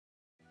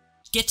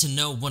Get to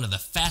know one of the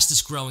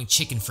fastest growing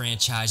chicken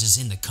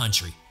franchises in the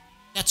country.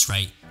 That's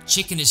right,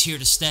 chicken is here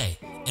to stay,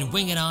 and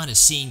Wing It On is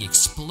seeing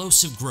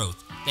explosive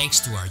growth thanks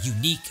to our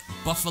unique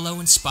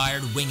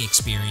Buffalo-inspired wing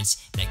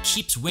experience that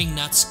keeps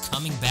Wingnuts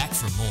coming back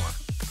for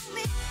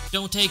more.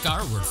 Don't take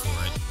our word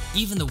for it.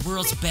 Even the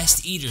world's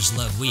best eaters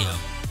love WeO.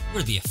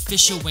 We're the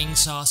official wing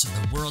sauce of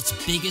the world's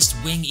biggest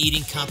wing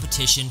eating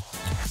competition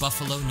in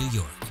Buffalo, New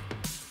York.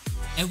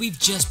 And we've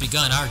just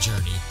begun our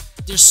journey.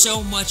 There's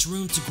so much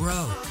room to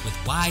grow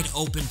with wide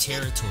open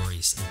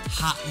territories and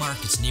hot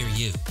markets near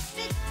you.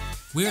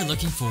 We're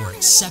looking for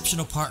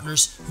exceptional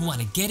partners who want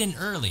to get in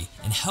early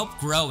and help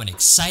grow an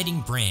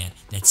exciting brand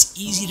that's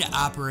easy to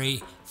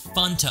operate,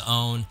 fun to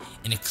own,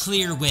 and a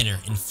clear winner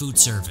in food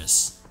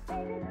service.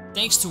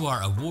 Thanks to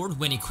our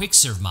award-winning quick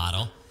serve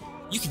model,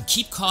 you can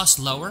keep costs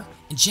lower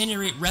and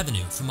generate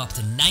revenue from up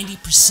to 90%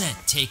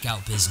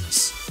 takeout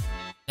business.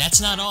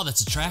 That's not all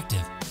that's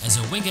attractive. As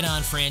a Wing It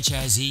On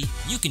franchisee,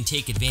 you can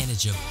take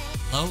advantage of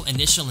low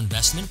initial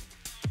investment,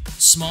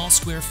 small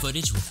square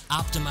footage with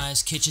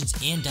optimized kitchens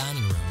and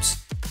dining rooms,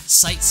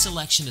 site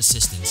selection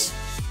assistance,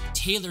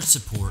 tailored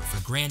support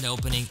for grand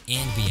opening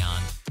and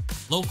beyond,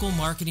 local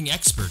marketing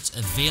experts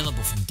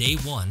available from day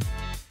one,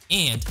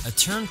 and a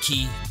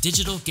turnkey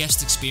digital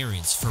guest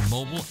experience for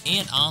mobile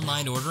and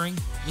online ordering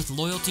with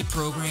loyalty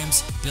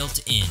programs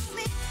built in.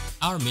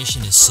 Our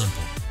mission is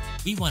simple.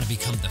 We want to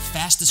become the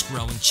fastest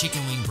growing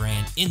chicken wing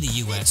brand in the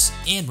US,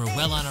 and we're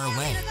well on our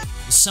way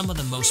with some of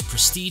the most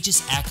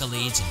prestigious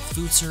accolades in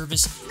food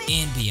service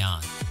and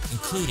beyond,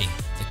 including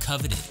the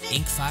coveted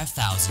Inc.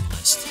 5000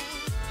 list.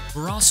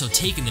 We're also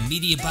taking the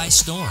media by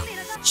storm.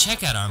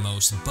 Check out our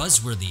most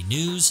buzzworthy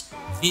news,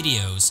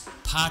 videos,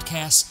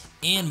 podcasts,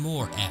 and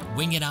more at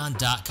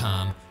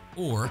wingiton.com,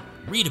 or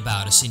read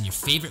about us in your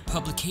favorite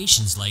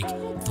publications like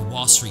The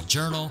Wall Street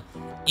Journal,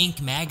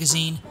 Inc.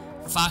 Magazine,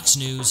 Fox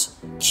News,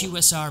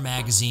 QSR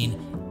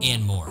Magazine,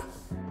 and more.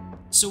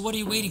 So what are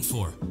you waiting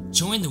for?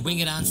 Join the Wing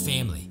It On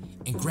family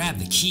and grab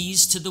the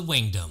keys to the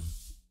wingdom.